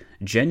weeks of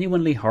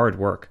genuinely hard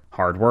work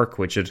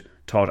which had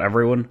taught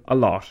everyone a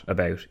lot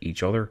about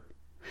each other.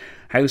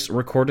 House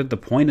recorded the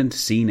poignant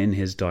scene in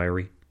his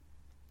diary.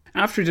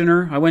 After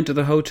dinner, I went to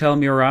the Hotel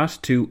Murat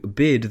to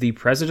bid the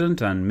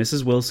President and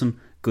Mrs. Wilson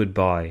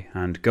goodbye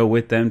and go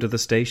with them to the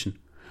station.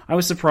 I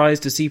was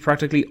surprised to see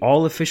practically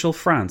all official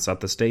France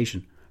at the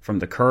station. From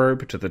the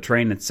curb to the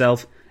train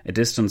itself, a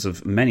distance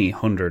of many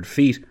 100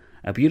 feet,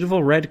 a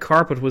beautiful red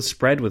carpet was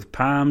spread with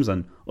palms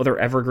and other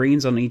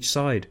evergreens on each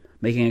side,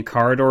 making a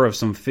corridor of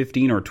some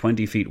 15 or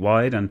 20 feet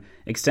wide and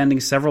extending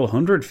several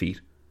 100 feet.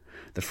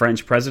 The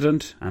French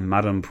President and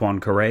Madame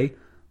Poincaré,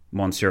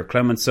 Monsieur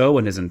Clemenceau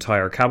and his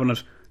entire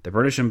cabinet, the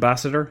British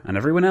ambassador and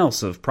everyone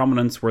else of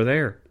prominence were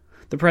there.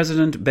 The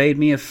President bade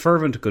me a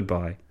fervent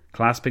goodbye,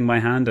 clasping my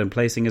hand and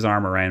placing his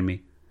arm around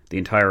me. The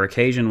entire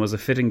occasion was a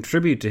fitting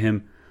tribute to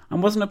him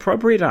and was an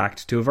appropriate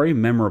act to a very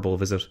memorable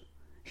visit.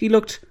 He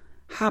looked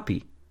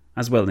happy,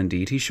 as well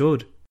indeed he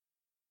should.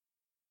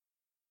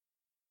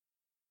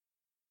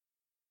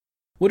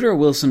 Woodrow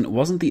Wilson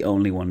wasn't the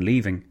only one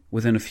leaving.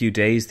 Within a few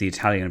days the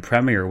Italian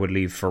Premier would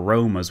leave for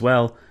Rome as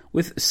well,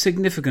 with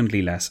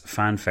significantly less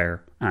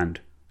fanfare, and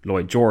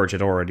Lloyd George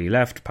had already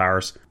left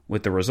Paris,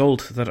 with the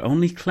result that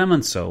only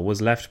Clemenceau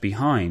was left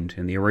behind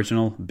in the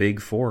original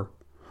Big Four.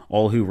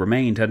 All who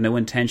remained had no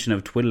intention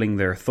of twiddling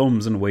their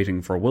thumbs and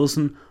waiting for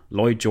Wilson,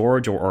 Lloyd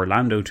George or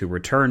Orlando to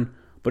return,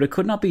 but it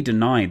could not be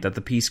denied that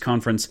the peace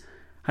conference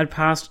had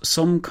passed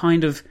some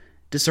kind of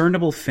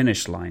discernible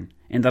finish line,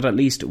 in that at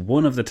least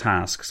one of the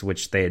tasks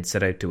which they had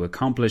set out to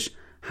accomplish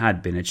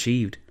had been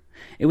achieved.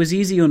 It was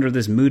easy under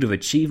this mood of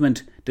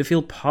achievement to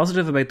feel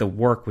positive about the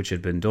work which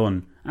had been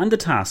done, and the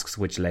tasks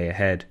which lay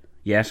ahead.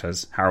 Yet,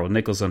 as Harold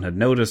Nicolson had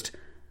noticed,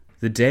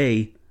 the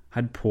day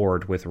had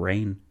poured with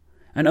rain,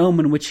 an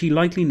omen which he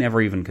likely never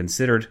even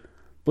considered,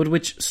 but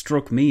which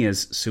struck me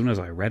as soon as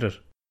I read it.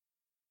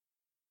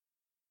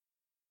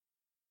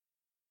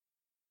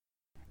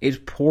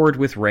 It poured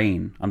with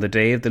rain on the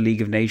day of the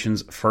League of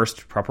Nations'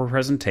 first proper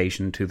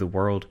presentation to the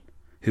world.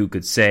 Who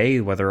could say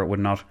whether it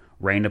would not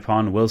rain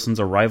upon Wilson's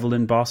arrival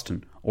in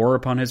Boston, or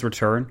upon his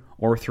return,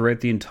 or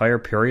throughout the entire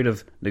period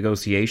of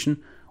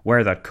negotiation,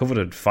 where that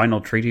coveted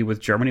final treaty with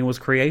Germany was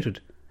created?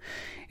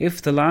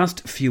 If the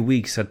last few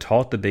weeks had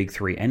taught the Big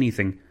Three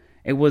anything,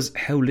 it was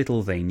how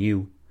little they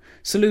knew.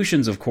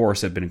 Solutions, of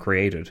course, had been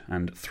created,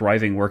 and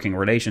thriving working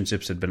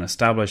relationships had been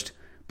established,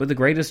 but the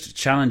greatest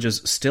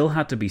challenges still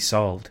had to be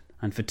solved,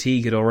 and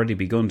fatigue had already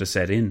begun to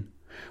set in.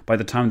 By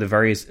the time the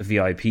various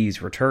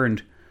VIPs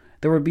returned,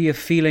 there would be a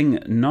feeling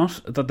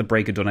not that the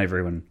break had done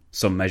everyone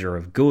some measure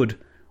of good,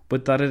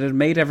 but that it had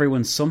made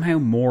everyone somehow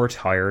more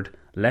tired,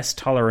 less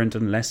tolerant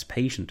and less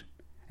patient.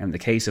 In the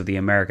case of the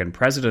American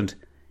president,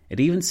 it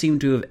even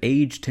seemed to have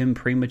aged him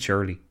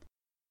prematurely.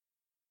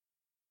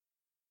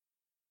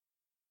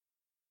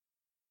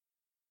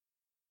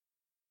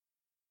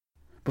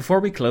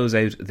 Before we close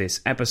out this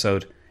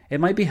episode, it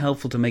might be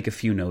helpful to make a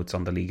few notes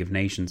on the League of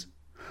Nations.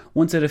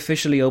 Once it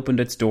officially opened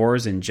its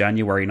doors in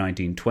January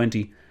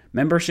 1920,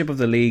 membership of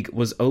the League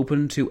was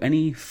open to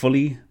any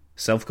fully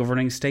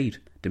self-governing state,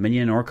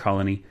 dominion or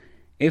colony,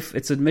 if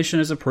its admission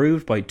is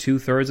approved by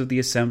 2/3 of the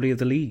Assembly of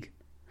the League.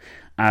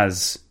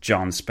 As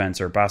John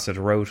Spencer Bassett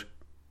wrote,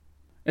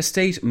 "A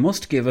state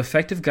must give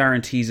effective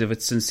guarantees of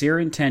its sincere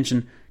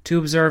intention to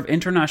observe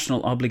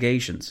international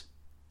obligations,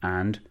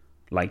 and,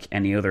 like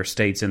any other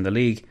states in the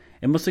League,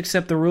 it must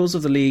accept the rules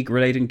of the League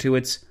relating to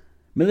its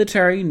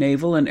military,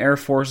 naval and air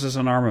forces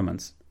and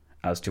armaments.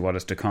 As to what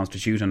is to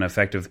constitute an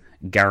effective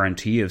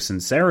guarantee of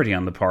sincerity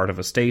on the part of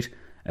a state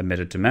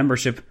admitted to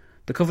membership,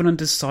 the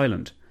Covenant is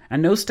silent,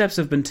 and no steps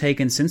have been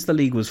taken since the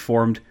League was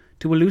formed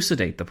to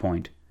elucidate the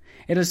point.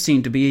 It is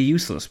seen to be a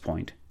useless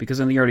point, because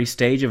in the early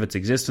stage of its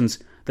existence,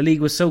 the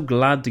League was so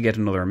glad to get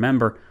another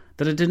member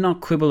that it did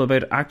not quibble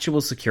about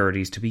actual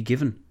securities to be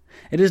given.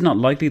 It is not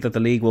likely that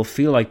the League will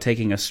feel like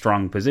taking a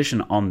strong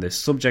position on this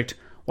subject,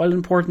 while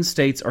important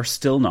states are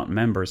still not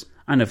members,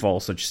 and if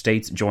all such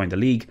states join the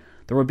League,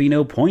 there would be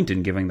no point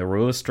in giving the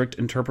rule a strict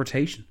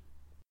interpretation."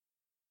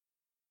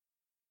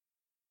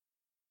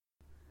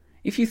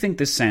 If you think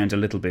this sounds a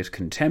little bit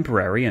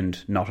contemporary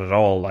and not at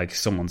all like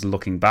someone's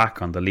looking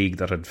back on the League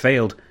that had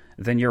failed,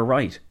 then you're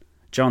right.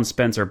 John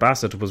Spencer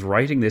Bassett was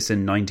writing this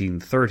in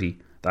 1930,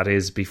 that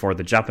is, before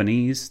the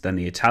Japanese, then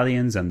the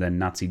Italians and then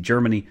Nazi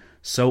Germany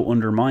so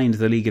undermined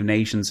the League of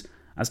Nations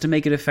as to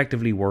make it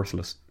effectively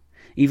worthless.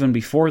 Even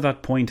before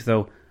that point,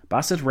 though,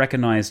 Bassett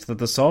recognised that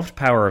the soft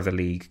power of the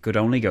League could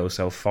only go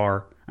so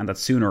far, and that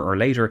sooner or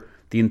later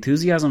the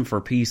enthusiasm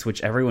for peace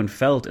which everyone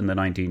felt in the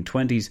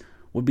 1920s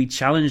would be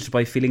challenged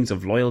by feelings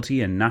of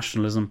loyalty and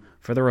nationalism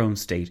for their own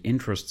state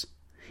interests.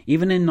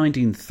 Even in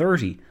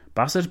 1930,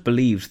 Bassett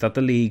believed that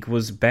the League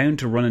was bound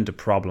to run into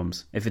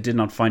problems if it did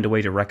not find a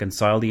way to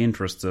reconcile the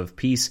interests of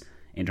peace,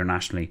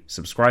 internationally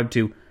subscribed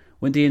to,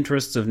 with the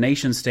interests of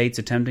nation-states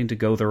attempting to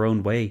go their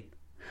own way.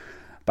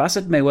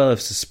 Bassett may well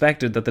have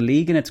suspected that the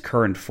League in its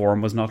current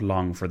form was not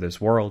long for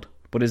this world,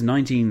 but his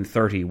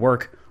 1930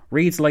 work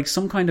reads like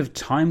some kind of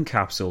time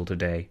capsule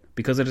today,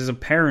 because it is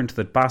apparent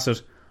that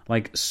Bassett,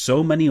 like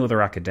so many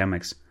other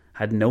academics,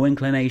 had no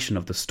inclination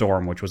of the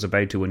storm which was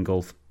about to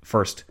engulf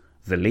first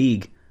the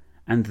League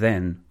and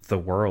then the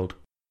world.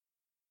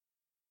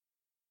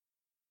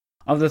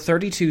 Of the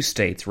 32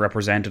 states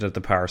represented at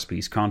the Paris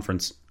Peace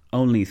Conference,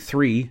 only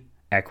 3,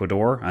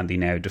 Ecuador and the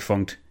now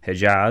defunct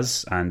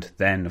Hejaz, and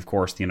then, of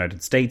course, the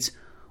United States,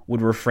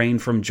 would refrain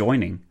from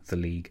joining the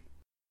League.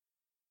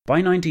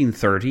 By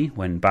 1930,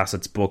 when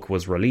Bassett's book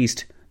was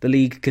released, the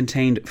League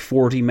contained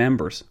 40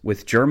 members,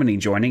 with Germany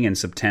joining in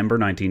September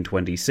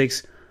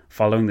 1926,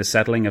 following the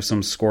settling of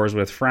some scores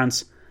with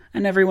France,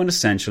 and everyone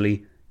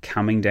essentially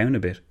calming down a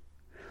bit.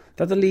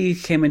 That the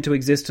League came into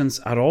existence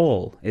at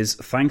all is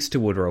thanks to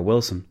Woodrow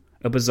Wilson,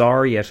 a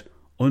bizarre yet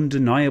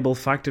undeniable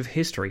fact of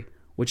history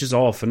which is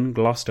often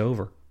glossed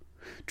over.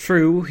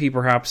 True, he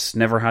perhaps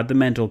never had the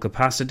mental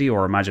capacity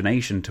or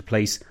imagination to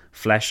place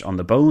flesh on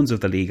the bones of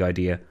the League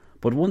idea,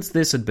 but once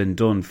this had been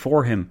done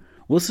for him,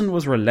 Wilson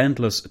was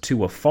relentless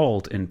to a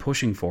fault in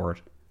pushing for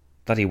it.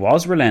 That he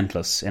was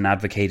relentless in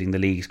advocating the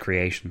League's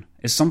creation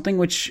is something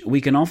which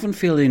we can often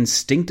feel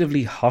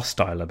instinctively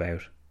hostile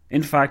about.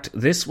 In fact,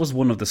 this was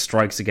one of the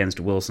strikes against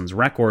Wilson's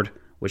record,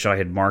 which I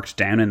had marked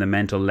down in the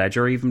mental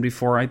ledger even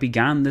before I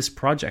began this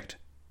project.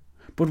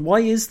 But why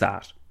is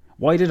that?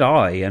 Why did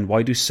I, and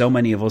why do so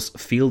many of us,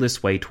 feel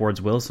this way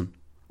towards Wilson?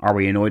 Are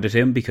we annoyed at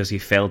him because he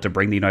failed to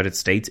bring the United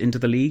States into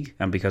the League,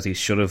 and because he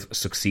should have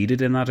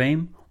succeeded in that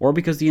aim? Or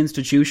because the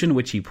institution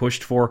which he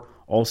pushed for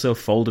also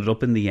folded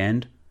up in the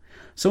end?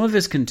 Some of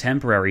his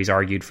contemporaries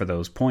argued for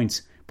those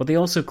points, but they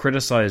also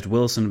criticised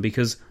Wilson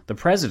because the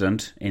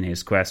President, in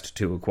his quest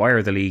to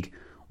acquire the League,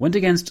 went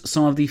against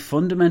some of the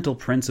fundamental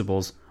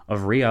principles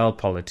of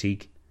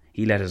realpolitik.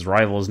 He let his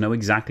rivals know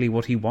exactly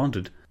what he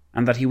wanted,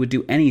 and that he would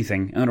do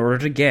anything in order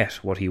to get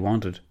what he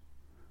wanted.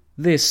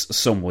 This,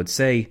 some would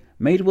say,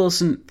 made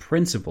Wilson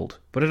principled,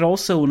 but it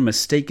also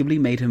unmistakably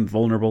made him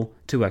vulnerable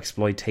to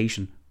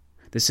exploitation.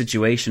 The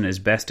situation is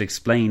best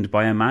explained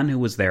by a man who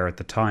was there at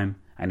the time,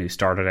 and who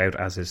started out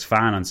as his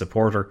fan and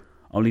supporter,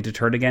 only to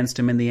turn against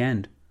him in the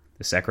end,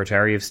 the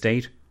Secretary of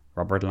State,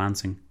 Robert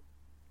Lansing.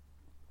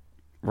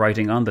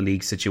 Writing on the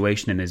League's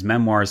situation in his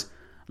memoirs,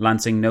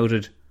 Lansing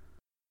noted,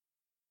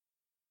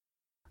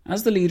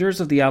 "As the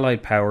leaders of the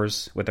Allied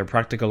powers, with their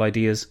practical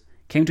ideas,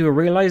 came to a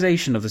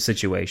realization of the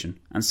situation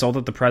and saw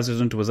that the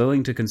President was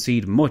willing to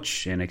concede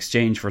much in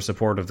exchange for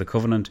support of the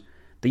Covenant,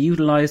 they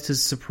utilized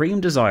his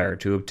supreme desire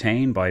to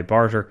obtain, by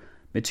barter,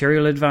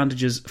 material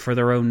advantages for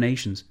their own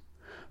nations.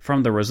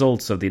 From the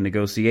results of the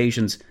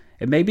negotiations,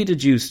 it may be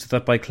deduced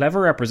that by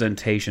clever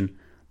representation,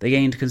 they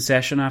gained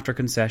concession after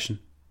concession.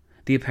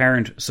 The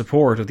apparent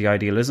support of the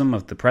idealism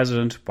of the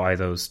President by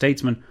those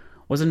statesmen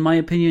was in my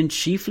opinion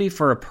chiefly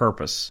for a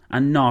purpose,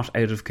 and not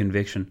out of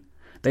conviction.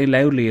 They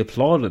loudly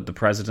applauded the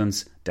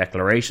President's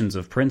declarations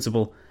of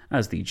principle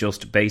as the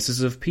just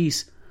basis of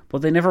peace,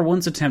 but they never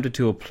once attempted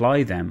to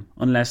apply them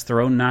unless their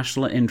own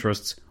national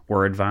interests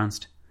were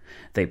advanced.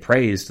 They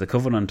praised the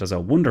Covenant as a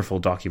wonderful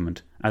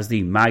document, as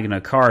the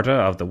Magna Carta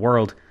of the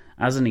world,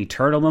 as an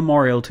eternal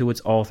memorial to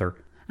its author,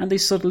 and they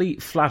subtly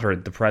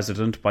flattered the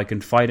President by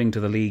confiding to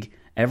the League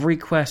every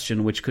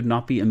question which could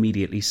not be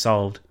immediately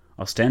solved,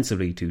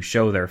 ostensibly to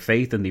show their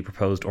faith in the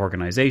proposed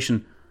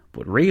organisation,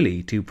 but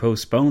really to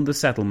postpone the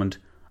settlement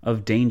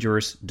of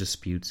dangerous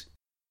disputes."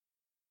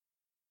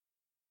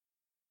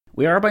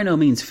 We are by no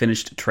means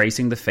finished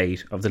tracing the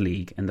fate of the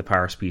League in the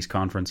Paris Peace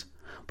Conference,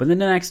 but in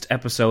the next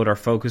episode our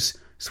focus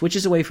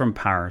switches away from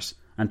Paris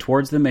and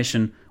towards the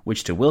mission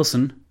which to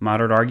Wilson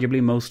mattered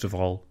arguably most of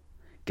all,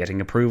 getting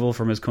approval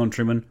from his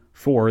countrymen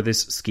for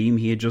this scheme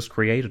he had just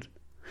created.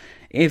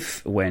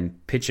 If, when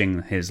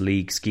pitching his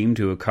League scheme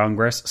to a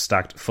Congress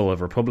stacked full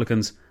of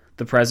Republicans,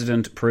 the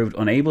President proved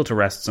unable to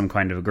wrest some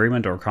kind of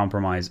agreement or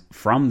compromise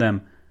from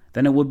them,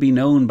 then it would be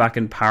known back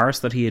in Paris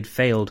that he had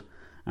failed,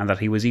 and that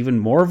he was even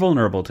more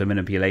vulnerable to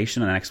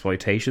manipulation and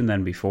exploitation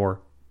than before.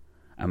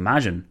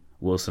 Imagine,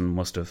 Wilson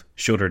must have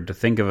shuddered to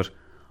think of it,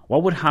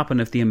 what would happen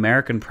if the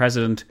American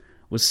President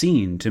was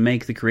seen to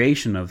make the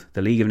creation of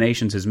the League of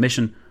Nations his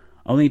mission,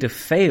 only to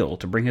fail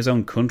to bring his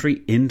own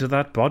country into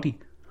that body?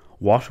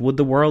 What would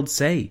the world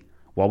say?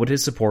 What would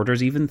his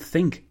supporters even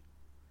think?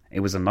 It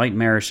was a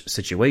nightmarish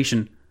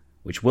situation,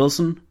 which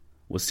Wilson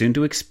was soon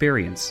to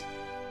experience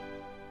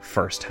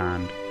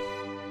firsthand.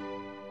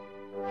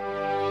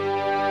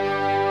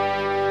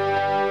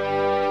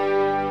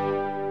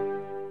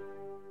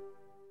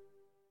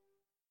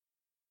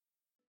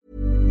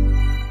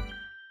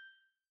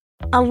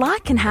 A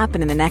lot can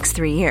happen in the next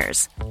 3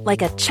 years.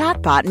 Like a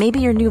chatbot may be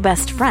your new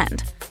best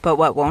friend. But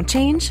what won't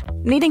change?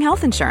 Needing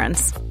health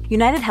insurance.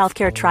 United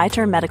Healthcare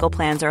Tri-Term Medical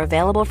Plans are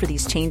available for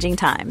these changing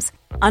times.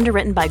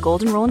 Underwritten by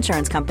Golden Rule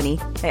Insurance Company,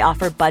 they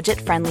offer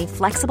budget-friendly,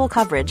 flexible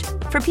coverage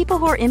for people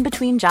who are in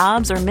between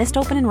jobs or missed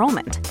open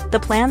enrollment. The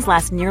plans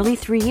last nearly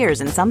 3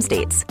 years in some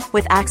states,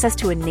 with access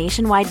to a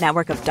nationwide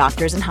network of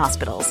doctors and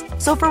hospitals.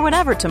 So for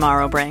whatever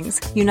tomorrow brings,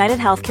 United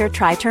Healthcare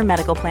Tri-Term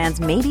Medical Plans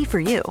may be for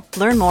you.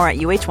 Learn more at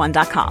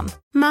uh1.com.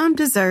 Mom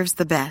deserves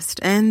the best,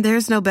 and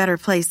there's no better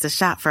place to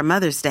shop for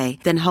Mother's Day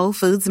than Whole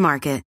Foods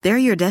Market. They're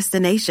your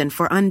destination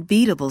for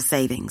unbeatable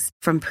savings,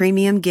 from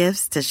premium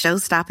gifts to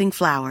show-stopping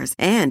flowers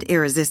and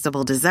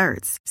irresistible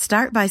desserts.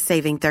 Start by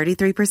saving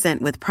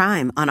 33% with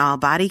Prime on all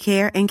body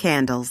care and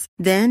candles.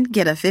 Then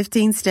get a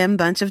 15-stem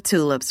bunch of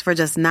tulips for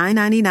just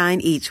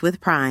 $9.99 each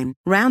with Prime.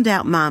 Round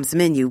out Mom's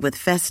menu with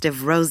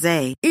festive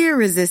rosé,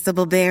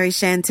 irresistible berry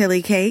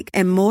chantilly cake,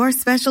 and more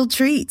special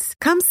treats.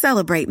 Come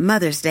celebrate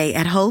Mother's Day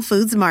at Whole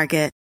Foods Market.